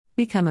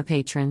Become a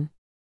patron.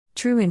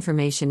 True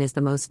information is the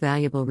most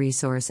valuable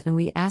resource, and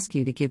we ask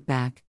you to give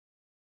back.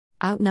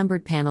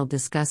 Outnumbered panel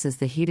discusses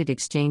the heated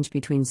exchange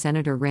between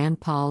Senator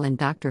Rand Paul and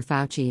Dr.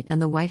 Fauci and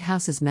the White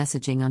House's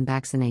messaging on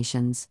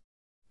vaccinations.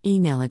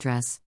 Email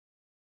address.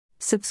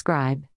 Subscribe.